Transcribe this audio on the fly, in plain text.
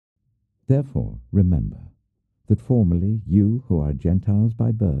Therefore, remember that formerly you who are Gentiles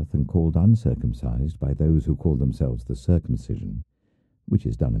by birth and called uncircumcised by those who call themselves the circumcision, which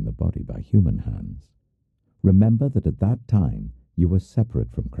is done in the body by human hands, remember that at that time you were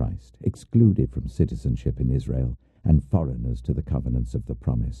separate from Christ, excluded from citizenship in Israel, and foreigners to the covenants of the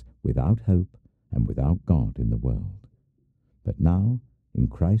promise, without hope and without God in the world. But now, in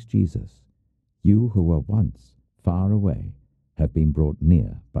Christ Jesus, you who were once far away have been brought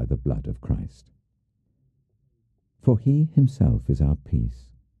near by the blood of Christ. For he himself is our peace,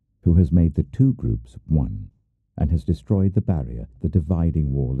 who has made the two groups one, and has destroyed the barrier, the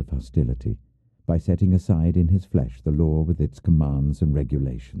dividing wall of hostility, by setting aside in his flesh the law with its commands and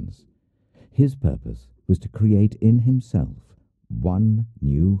regulations. His purpose was to create in himself one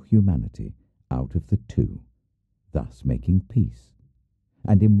new humanity out of the two, thus making peace,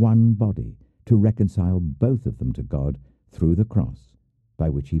 and in one body to reconcile both of them to God through the cross, by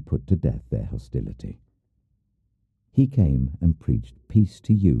which he put to death their hostility. He came and preached peace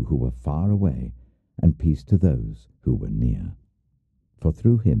to you who were far away, and peace to those who were near. For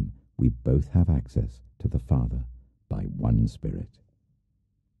through him we both have access to the Father by one Spirit.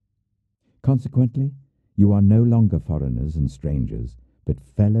 Consequently, you are no longer foreigners and strangers, but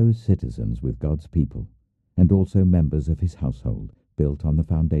fellow citizens with God's people, and also members of his household, built on the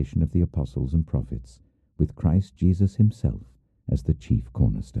foundation of the apostles and prophets, with Christ Jesus himself as the chief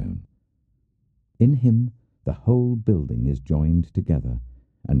cornerstone. In him the whole building is joined together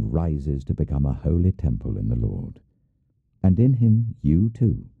and rises to become a holy temple in the Lord. And in him you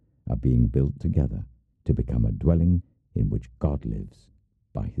too are being built together to become a dwelling in which God lives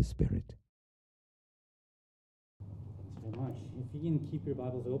by his Spirit. Thanks very much. If you can keep your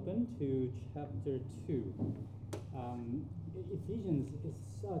Bibles open to chapter 2. Ephesians is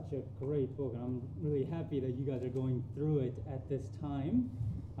such a great book, and I'm really happy that you guys are going through it at this time.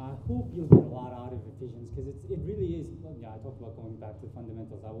 I hope you'll get a lot out of Ephesians, because it really is, I talked about going back to the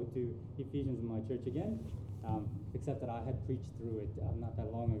fundamentals. I would do Ephesians in my church again, except that I had preached through it not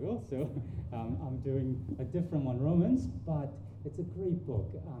that long ago, so I'm doing a different one, Romans, but it's a great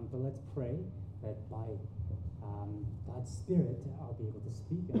book. But let's pray that by God's Spirit, I'll be able to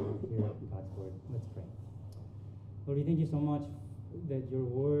speak and I'll hear God's word. Let's pray. Lord, we thank you so much that your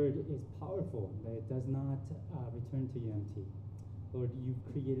word is powerful, that it does not return to you empty. Lord, you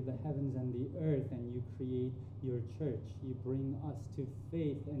created the heavens and the earth, and you create your church. You bring us to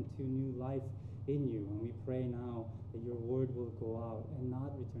faith and to new life in you. And we pray now that your word will go out and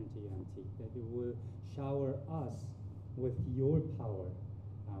not return to you empty, that it will shower us with your power,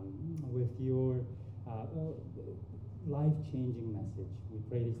 with your life-changing message. We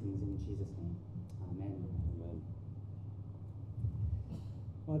pray these things in Jesus' name. Amen. Amen.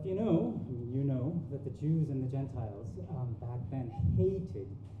 Well, if you know that the Jews and the Gentiles back then hated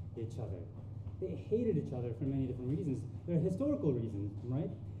each other. They hated each other for many different reasons. There are historical reasons, right?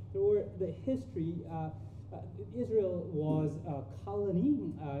 There were the history. Israel was a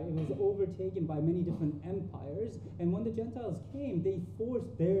colony. It was overtaken by many different empires. And when the Gentiles came, they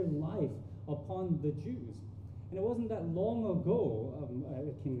forced their life upon the Jews. And it wasn't that long ago,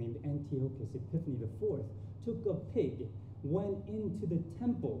 a king named Antiochus Epiphanes IV took a pig, went into the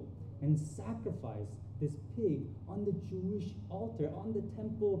temple, and sacrificed this pig on the Jewish altar, on the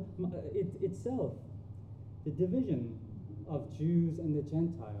temple itself. The division of Jews and the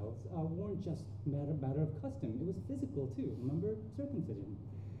Gentiles weren't just matter of custom. It was physical too. Remember circumcision.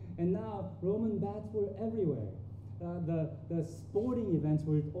 And now Roman baths were everywhere. The sporting events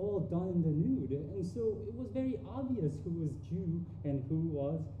were all done in the nude. And so it was very obvious who was Jew and who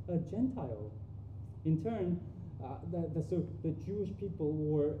was a Gentile. In turn, the Jewish people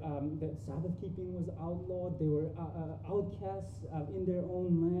were, the Sabbath keeping was outlawed. They were outcasts in their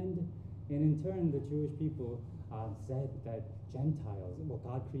own land. And in turn, the Jewish people said that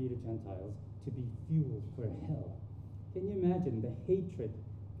God created Gentiles to be fuel for hell. Can you imagine the hatred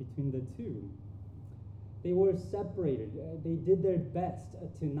between the two? They were separated. They did their best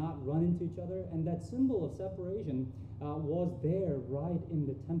to not run into each other, and that symbol of separation was there right in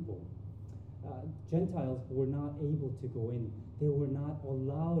the temple. Gentiles were not able to go in. They were not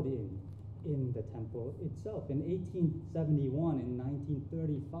allowed in the temple itself. In 1871 and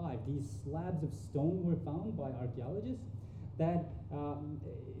 1935, these slabs of stone were found by archaeologists that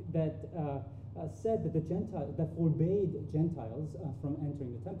said that forbade Gentiles from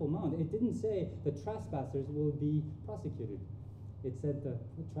entering the Temple Mount. It didn't say the trespassers will be prosecuted. It said the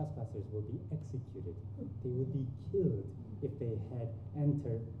trespassers will be executed. They would be killed if they had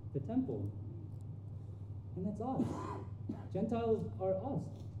entered the temple. And that's us. Gentiles are us.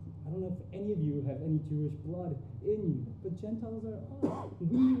 I don't know if any of you have any Jewish blood in you, but Gentiles are us.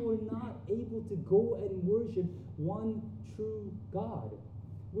 We were not able to go and worship one true God.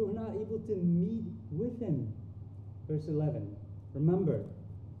 We were not able to meet with him. Verse 11, remember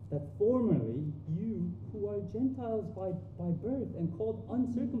that formerly you who are Gentiles by birth and called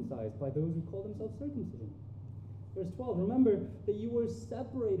uncircumcised by those who call themselves circumcision. Verse 12, remember that you were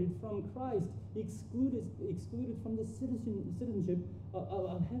separated from Christ, excluded from the citizenship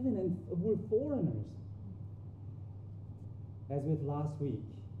of heaven, and were foreigners. As with last week,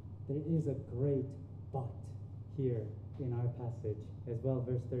 there is a great but here in our passage as well,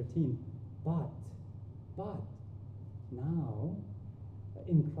 verse 13. But, now,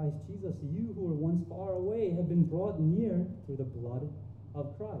 in Christ Jesus, you who were once far away have been brought near through the blood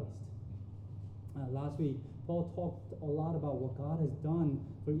of Christ. Last week, Paul talked a lot about what God has done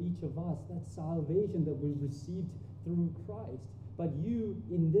for each of us, that salvation that we received through Christ. But you,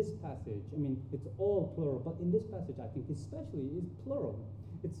 in this passage, I mean, it's all plural, but in this passage, I think especially, is plural.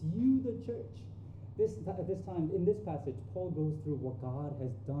 It's you, the church. At this time, in this passage, Paul goes through what God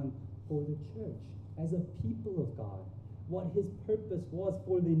has done for the church as a people of God, what his purpose was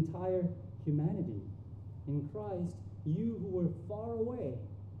for the entire humanity. In Christ, you who were far away,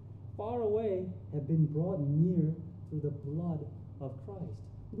 have been brought near through the blood of Christ.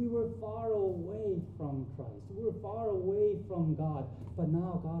 We were far away from Christ. We were far away from God. But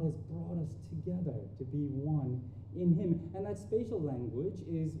now God has brought us together to be one in him. And that spatial language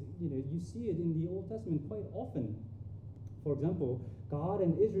is, you see it in the Old Testament quite often. For example, God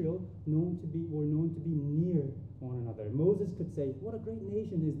and Israel were known to be near one another. Moses could say, what a great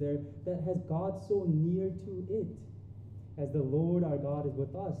nation is there that has God so near to it. As the Lord our God is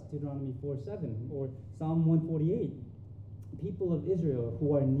with us, Deuteronomy 4:7, or Psalm 148. People of Israel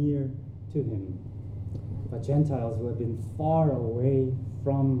who are near to him. But Gentiles who have been far away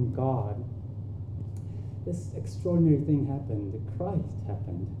from God. This extraordinary thing happened. Christ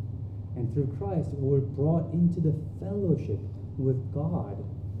happened. And through Christ, we were brought into the fellowship with God.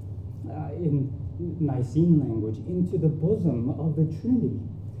 In Nicene language, into the bosom of the Trinity.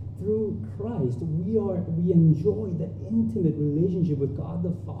 Through Christ, we enjoy that intimate relationship with God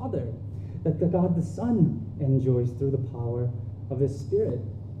the Father that God the Son enjoys through the power of the Spirit.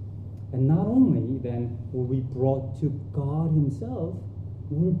 And not only then were we brought to God himself,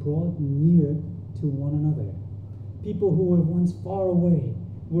 we're brought near to one another. People who were once far away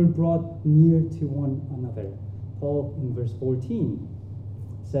were brought near to one another. Paul in verse 14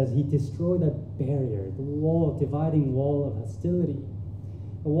 says he destroyed that barrier, the wall, dividing wall of hostility.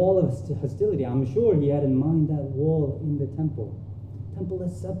 A wall of hostility. I'm sure he had in mind that wall in the temple. Temple that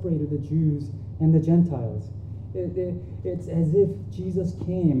separated the Jews and the Gentiles. It's as if Jesus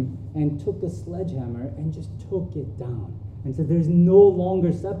came and took a sledgehammer and just took it down. And said there's no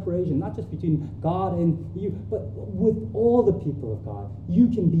longer separation, not just between God and you, but with all the people of God. You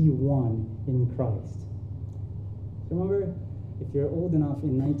can be one in Christ. Remember, if you're old enough,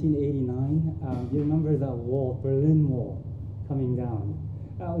 in 1989, you remember that wall, Berlin Wall, coming down.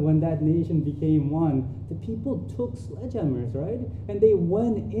 When that nation became one, the people took sledgehammers, right? And they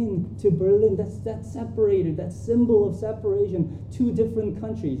went into Berlin. That separated, that symbol of separation, two different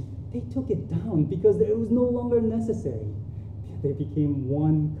countries. They took it down because it was no longer necessary. They became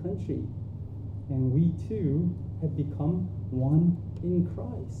one country. And we too have become one in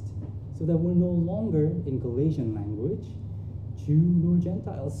Christ. So that we're no longer, in Galatian language, Jew nor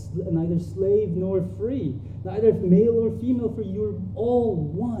Gentile, neither slave nor free, neither male or female, for you're all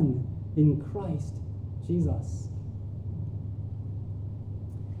one in Christ Jesus.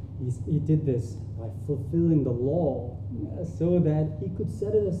 He did this by fulfilling the law so that he could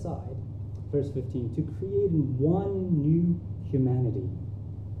set it aside, verse 15, to create one new humanity.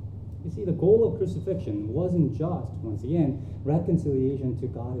 You see, the goal of crucifixion wasn't just, once again, reconciliation to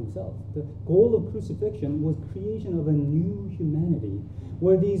God himself. The goal of crucifixion was creation of a new humanity,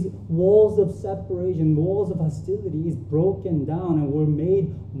 where these walls of separation, walls of hostility is broken down and we're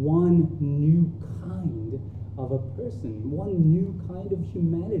made one new kind of a person, one new kind of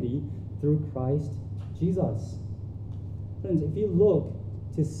humanity through Christ Jesus. Friends, if you look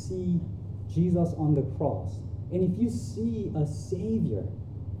to see Jesus on the cross, and if you see a Savior,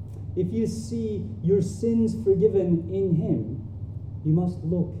 if you see your sins forgiven in him, you must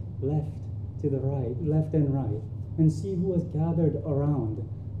look left to the right, left and right, and see who has gathered around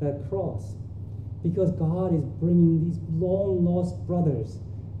that cross. Because God is bringing these long-lost brothers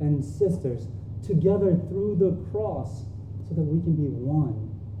and sisters together through the cross so that we can be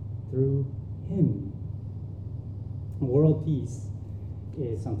one through him. World peace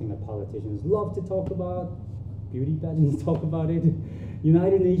is something that politicians love to talk about. Beauty pageants talk about it.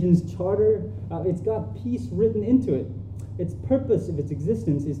 United Nations Charter. It's got peace written into it. Its purpose of its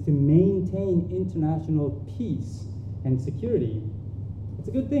existence is to maintain international peace and security. It's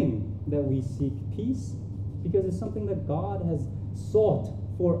a good thing that we seek peace because it's something that God has sought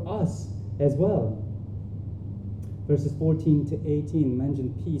for us as well. Verses 14 to 18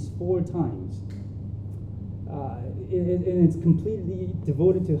 mention peace 4 times. And it's completely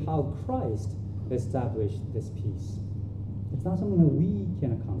devoted to how Christ established this peace. It's not something that we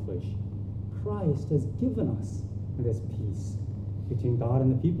can accomplish. Christ has given us this peace between God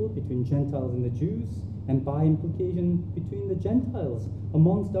and the people, between Gentiles and the Jews, and by implication between the Gentiles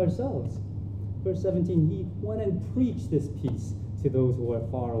amongst ourselves. Verse 17, he went and preached this peace to those who are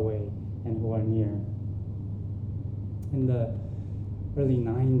far away and who are near. In the early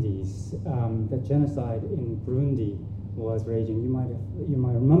 90s, the genocide in Burundi was raging. You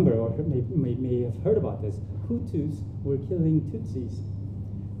might remember or may have heard about this. Hutus were killing Tutsis.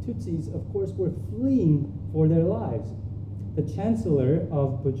 Tutsis, of course, were fleeing for their lives. The chancellor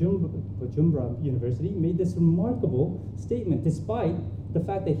of Bujumbura University made this remarkable statement, despite the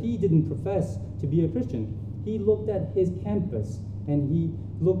fact that he didn't profess to be a Christian. He looked at his campus and he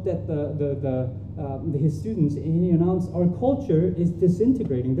looked at his students, and he announced, our culture is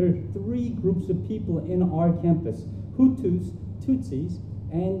disintegrating. There are 3 groups of people in our campus: Hutus, Tutsis,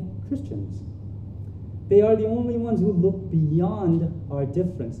 and Christians. They are the only ones who look beyond our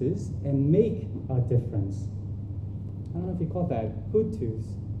differences and make a difference. I don't know if you caught that. Hutus,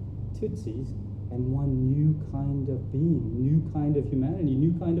 Tutsis, and one new kind of being, new kind of humanity,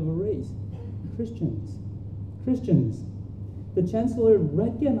 new kind of a race. Christians. Christians. The chancellor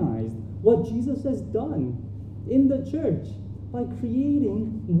recognized what Jesus has done in the church by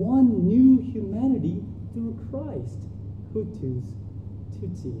creating one new humanity through Christ. Hutus,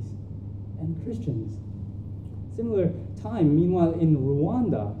 Tutsis, and Christians. Similar time, meanwhile, in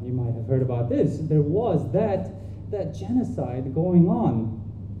Rwanda, you might have heard about this, there was that genocide going on.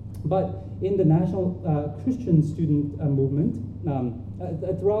 But in the national Christian student movement,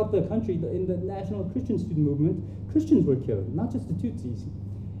 throughout the country, in the national Christian student movement, Christians were killed, not just the Tutsis.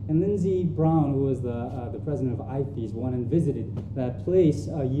 And Lindsey Brown, who was the president of IFES, went and visited that place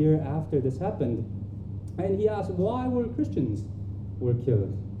a year after this happened. And he asked, why were Christians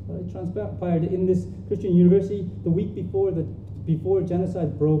killed? Well, it transpired in this Christian university the week before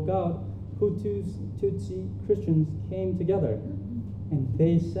genocide broke out. Hutus, Tutsi, Christians came together, and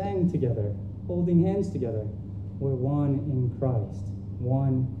they sang together, holding hands together. We're one in Christ,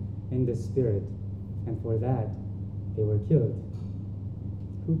 one in the Spirit, and for that, they were killed.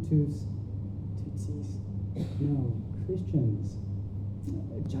 Hutus, Tutsis, no, Christians,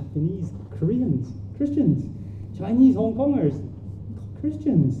 Japanese, Koreans, Christians, Chinese Hong Kongers,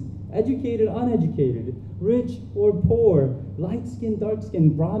 Christians, educated, uneducated, rich or poor, light-skinned,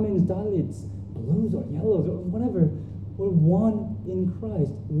 dark-skinned, Brahmins, Dalits, blues or yellows or whatever. We're one in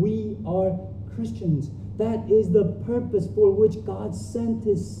Christ. We are Christians. That is the purpose for which God sent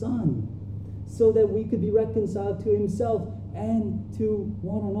His Son, so that we could be reconciled to Himself and to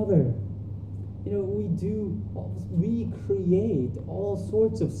one another. You know, we create all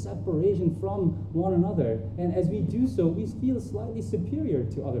sorts of separation from one another. And as we do so, we feel slightly superior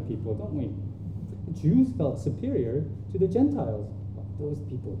to other people, don't we? The Jews felt superior to the Gentiles. Those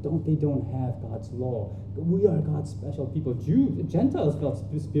people, they don't have God's law. We are God's special people. Gentiles felt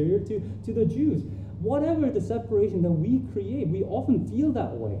superior to the Jews. Whatever the separation that we create, we often feel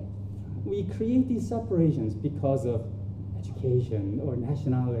that way. We create these separations because of education or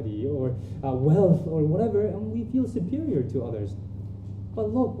nationality or wealth or whatever, and we feel superior to others.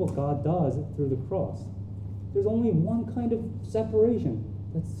 But look what God does through the cross. There's only one kind of separation.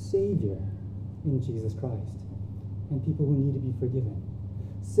 That's the Savior in Jesus Christ, and people who need to be forgiven.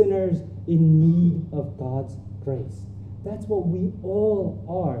 Sinners in need of God's grace. That's what we all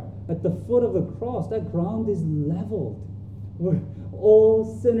are. At the foot of the cross, that ground is leveled. We're all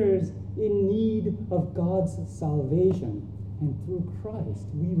sinners in need of God's salvation. And through Christ,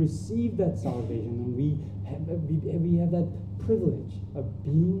 we receive that salvation, and we have that privilege of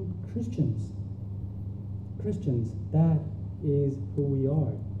being Christians. Christians, that is who we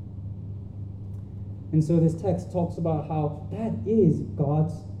are. And so this text talks about how that is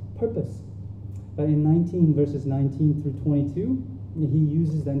God's purpose. But in verses 19 through 22, he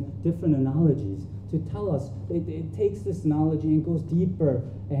uses then different analogies to tell us. It takes this analogy and goes deeper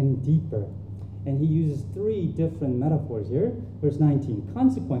and deeper. And he uses 3 different metaphors here. Verse 19,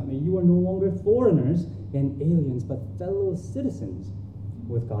 consequently, you are no longer foreigners and aliens, but fellow citizens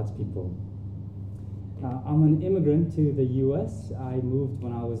with God's people. I'm an immigrant to the U.S. I moved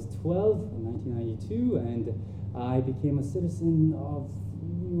when I was 12 in 1992, and I became a citizen of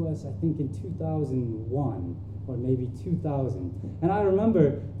the U.S., I think, in 2001 or maybe 2000. And I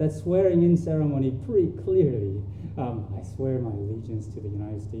remember that swearing-in ceremony pretty clearly. I swear my allegiance to the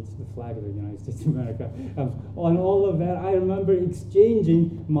United States, to the flag of the United States of America. On all of that, I remember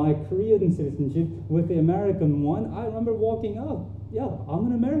exchanging my Korean citizenship with the American one. I remember walking out, yeah, I'm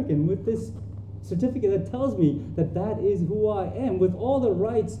an American, with this certificate that tells me that that is who I am, with all the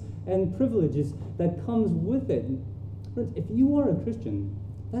rights and privileges that comes with it. Friends, if you are a Christian,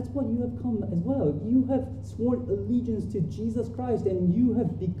 that's what you have come as well. You have sworn allegiance to Jesus Christ, and you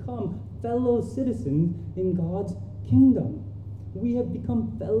have become fellow citizens in God's kingdom. We have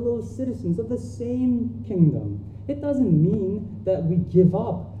become fellow citizens of the same kingdom. It doesn't mean that we give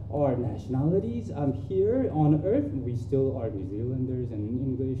up our nationalities here on earth. We still are New Zealanders and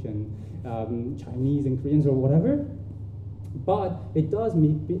English and Chinese and Koreans or whatever. But it does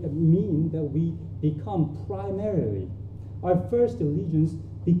mean that we become primarily, our first allegiance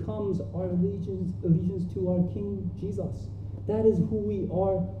becomes our allegiance to our King Jesus. That is who we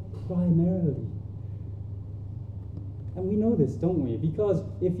are primarily. And we know this, don't we? Because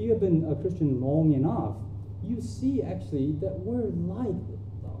if you have been a Christian long enough, you see actually that we're like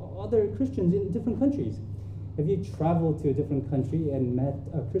other Christians in different countries. If you travel to a different country and met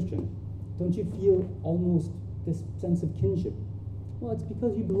a Christian, don't you feel almost this sense of kinship? Well, it's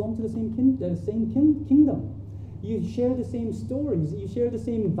because you belong to the same kingdom. You share the same stories, you share the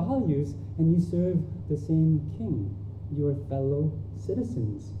same values, and you serve the same king. You are fellow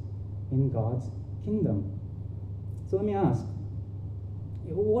citizens in God's kingdom. So let me ask,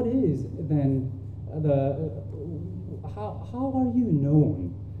 what is then how are you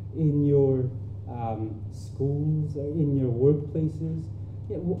known in your schools, in your workplaces?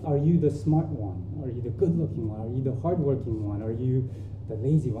 Are you the smart one? Are you the good-looking one? Are you the hardworking one? Are you the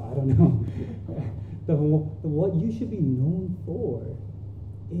lazy one? I don't know. What you should be known for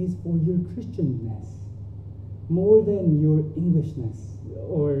is for your Christianness, more than your Englishness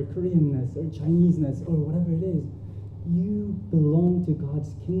or Koreanness or Chineseness or whatever it is. You belong to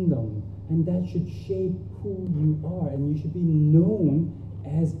God's kingdom, and that should shape who you are, and you should be known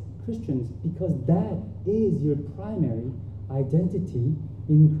as Christians because that is your primary identity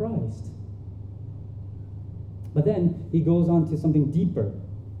in Christ. But then he goes on to something deeper.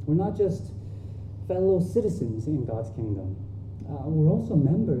 We're not just fellow citizens in God's kingdom. We're also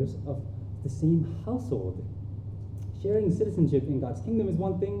members of the same household. Sharing citizenship in God's kingdom is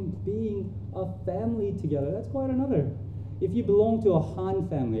one thing. Being a family together, that's quite another. If you belong to a Han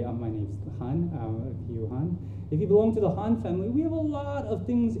family, my name's Han, Heewoo Han. If you belong to the Han family, we have a lot of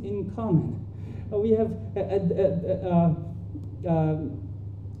things in common. We have,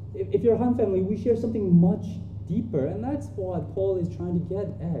 if you're a Han family, we share something much deeper, and that's what Paul is trying to get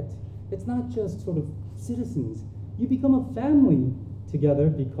at. It's not just sort of citizens. You become a family together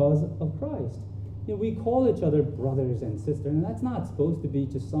because of Christ. You know, we call each other brothers and sisters, and that's not supposed to be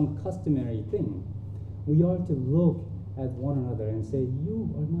just some customary thing. We are to look at one another and say, you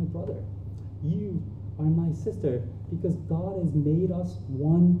are my brother. You are my sister, because God has made us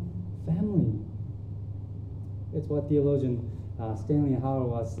one family. It's what theologian Stanley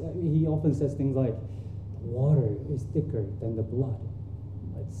Hauerwas, he often says things like, water is thicker than the blood.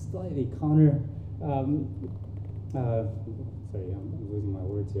 It's slightly counter, sorry, I'm losing my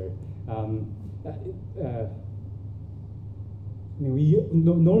words here. We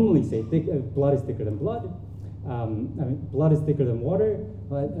normally say blood is thicker than blood. Blood is thicker than water,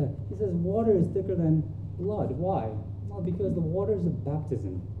 but he says water is thicker than blood. Why? Well, because the waters of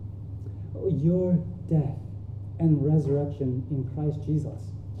baptism, your death and resurrection in Christ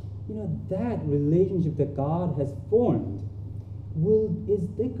Jesus, that relationship that God has formed is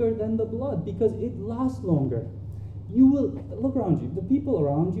thicker than the blood because it lasts longer. You will look around you, the people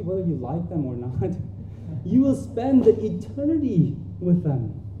around you, whether you like them or not, you will spend the eternity with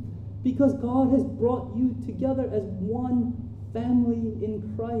them because God has brought you together as one family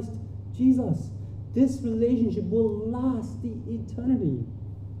in Christ Jesus. This relationship will last the eternity.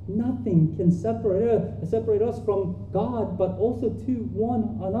 Nothing can separate us from God, but also to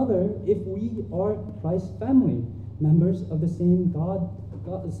one another if we are Christ's family, members of the same God,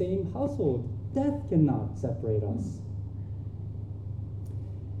 the same household. Death cannot separate us.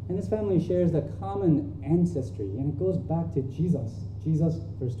 And this family shares a common ancestry, and it goes back to Jesus. Jesus,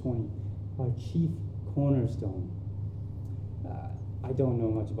 verse 20, our chief cornerstone. I don't know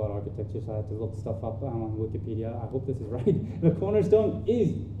much about architecture, so I had to look stuff up on Wikipedia. I hope this is right. The cornerstone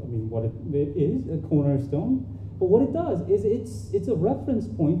is, what it is, a cornerstone. But what it does is it's a reference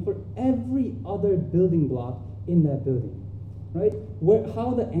point for every other building block in that building, right?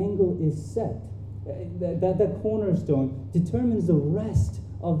 How the angle is set. That cornerstone determines the rest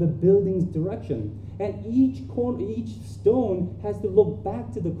of the building's direction. And each stone has to look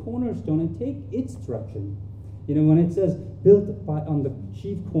back to the cornerstone and take its direction. You know, when it says built on the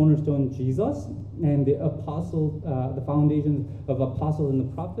chief cornerstone, Jesus, and the foundations of apostles and the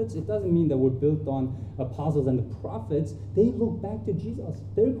prophets, it doesn't mean that we're built on apostles and the prophets. They look back to Jesus,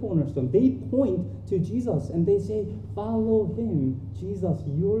 their cornerstone. They point to Jesus and they say, follow him, Jesus,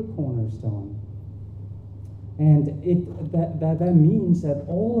 your cornerstone. And that means that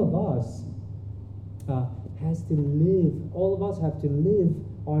all of us all of us have to live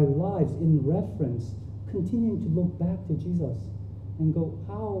our lives in reference, continuing to look back to Jesus and go,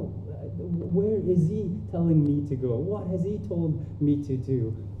 where is he telling me to go? What has he told me to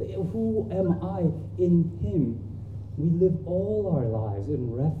do? Who am I in him? We live all our lives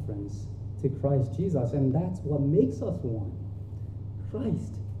in reference to Christ Jesus, and that's what makes us one.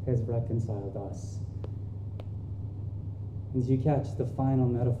 Christ has reconciled us. As you catch the final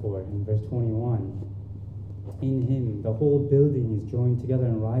metaphor in verse 21, in him the whole building is joined together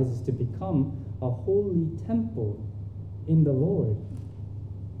and rises to become a holy temple in the Lord.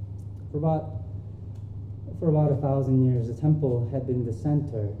 For about 1,000 years, the temple had been the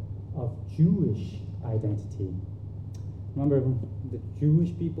center of Jewish identity. Remember, the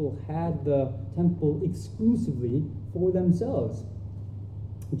Jewish people had the temple exclusively for themselves.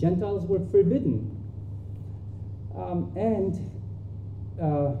 Gentiles were forbidden.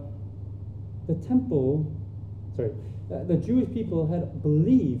 The Jewish people had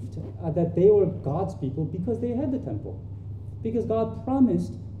believed that they were God's people because they had the temple, because God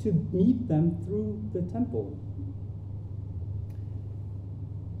promised to meet them through the temple.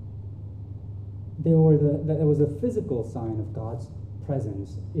 There was a physical sign of God's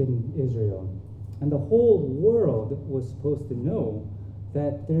presence in Israel, and the whole world was supposed to know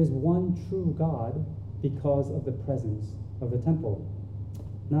that there is one true God because of the presence of the temple.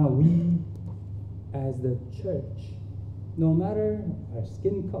 Now we, as the church, no matter our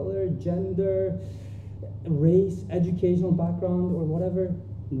skin color, gender, race, educational background, or whatever,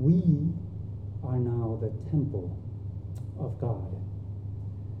 we are now the temple of God.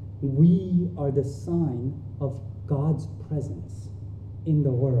 We are the sign of God's presence in the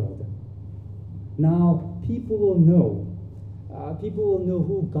world. Now people will know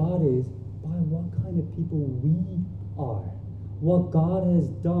who God is by what kind of people we are, what God has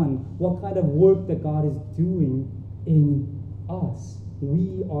done, what kind of work that God is doing in us.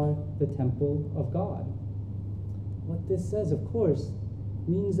 We are the temple of God. What this says, of course,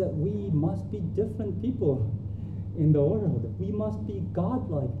 means that we must be different people in the world. We must be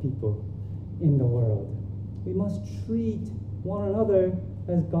God-like people in the world. We must treat one another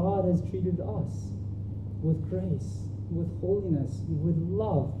as God has treated us, with grace, with holiness, with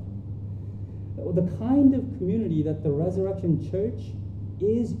love. The kind of community that the Resurrection Church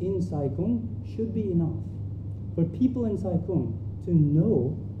is in Saigung should be enough for people in Saigung to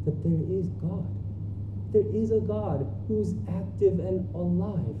know that there is God. There is a God who's active and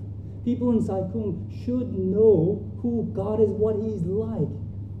alive. People in Saigung should know who God is, what he's like,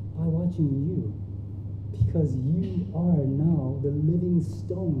 by watching you. Because you are now the living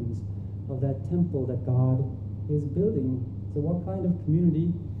stones of that temple that God is building. So what kind of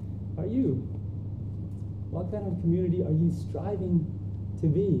community are you? What kind of community are you striving to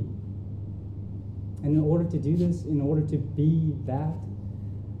be? And in order to do this, in order to be that,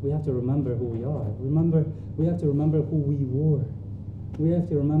 we have to remember who we are. We have to remember who we were. We have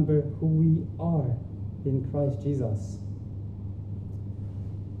to remember who we are in Christ Jesus.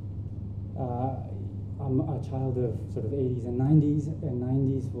 I'm a child of sort of 80s and 90s, and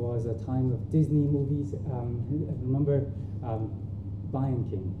 90s was a time of Disney movies. I remember Lion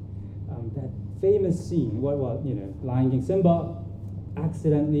King. That famous scene, Lion King, Simba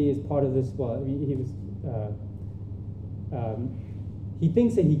accidentally is part of this, he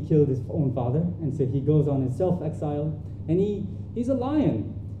thinks that he killed his own father, and so he goes on his self-exile, and he's a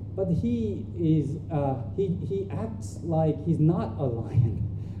lion, but he acts like he's not a lion.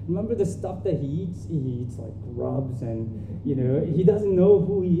 Remember the stuff that he eats? He eats like grubs, and he doesn't know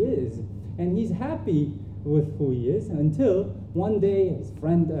who he is, and he's happy with who he is until one day his a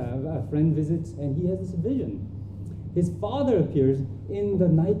friend visits, and he has this vision. His father appears in the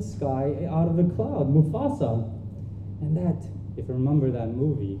night sky out of a cloud, Mufasa, and that, if you remember that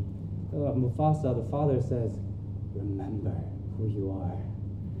movie, Mufasa, the father says, "Remember who you are.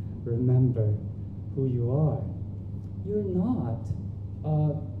 Remember who you are. You're not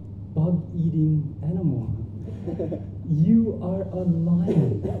a bug-eating animal. You are a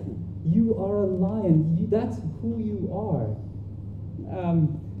lion. You are a lion. That's who you are."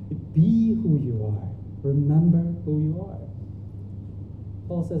 Be who you are. Remember who you are.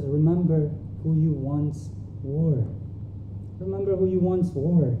 Paul says, remember who you once were. Remember who you once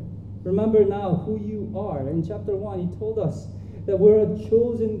were. Remember now who you are. In chapter 1, he told us that we're a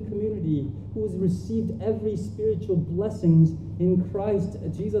chosen community who has received every spiritual blessings in Christ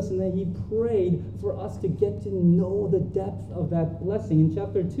Jesus, and that he prayed for us to get to know the depth of that blessing. In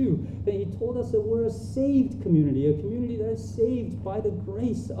chapter 2, that he told us that we're a saved community, a community that is saved by the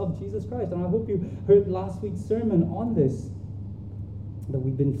grace of Jesus Christ. And I hope you heard last week's sermon on this, that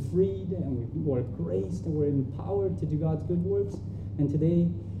we've been freed and we're graced and we're empowered to do God's good works. And today,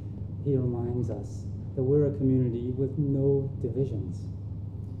 he reminds us that we're a community with no divisions.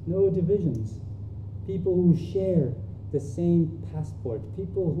 No divisions. People who share the same passport.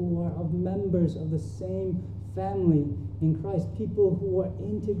 People who are members of the same family in Christ. People who are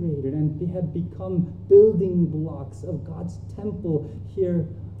integrated and have become building blocks of God's temple here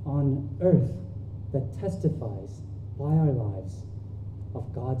on earth that testifies by our lives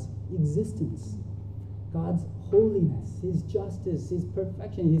of God's existence, God's holiness, his justice, his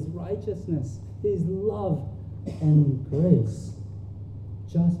perfection, his righteousness, his love and grace,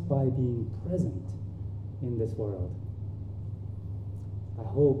 just by being present in this world. I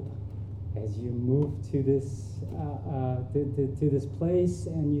hope as you move to this to this place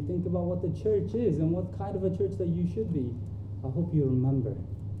and you think about what the church is and what kind of a church that you should be, I hope you remember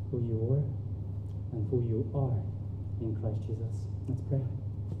who you were and who you are in Christ Jesus. Let's pray.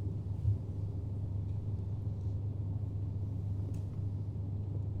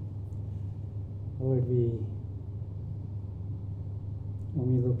 Lord, when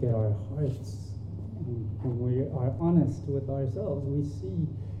we look at our hearts and when we are honest with ourselves, we see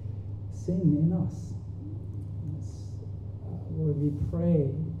sin in us. Lord, we pray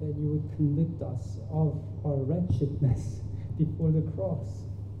that you would convict us of our wretchedness before the cross,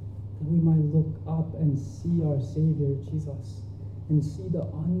 that we might look up and see our Savior, Jesus, and see the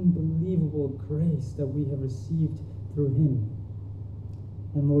unbelievable grace that we have received through him.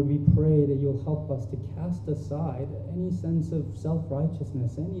 And Lord, we pray that you'll help us to cast aside any sense of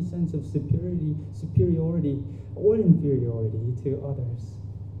self-righteousness, any sense of superiority or inferiority to others,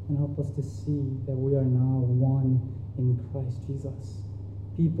 and help us to see that we are now one in Christ Jesus.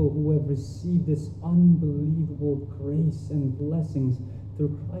 People who have received this unbelievable grace and blessings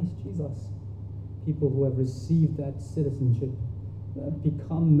through Christ Jesus. People who have received that citizenship,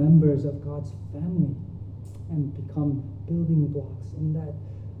 become members of God's family, and become building blocks in that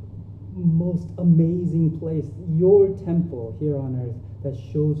most amazing place, your temple here on earth, that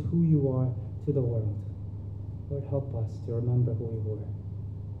shows who you are to the world. Lord, help us to remember who we were.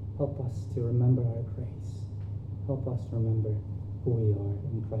 Help us to remember our grace. Help us to remember who we are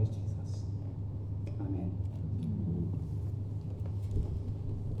in Christ Jesus. Amen.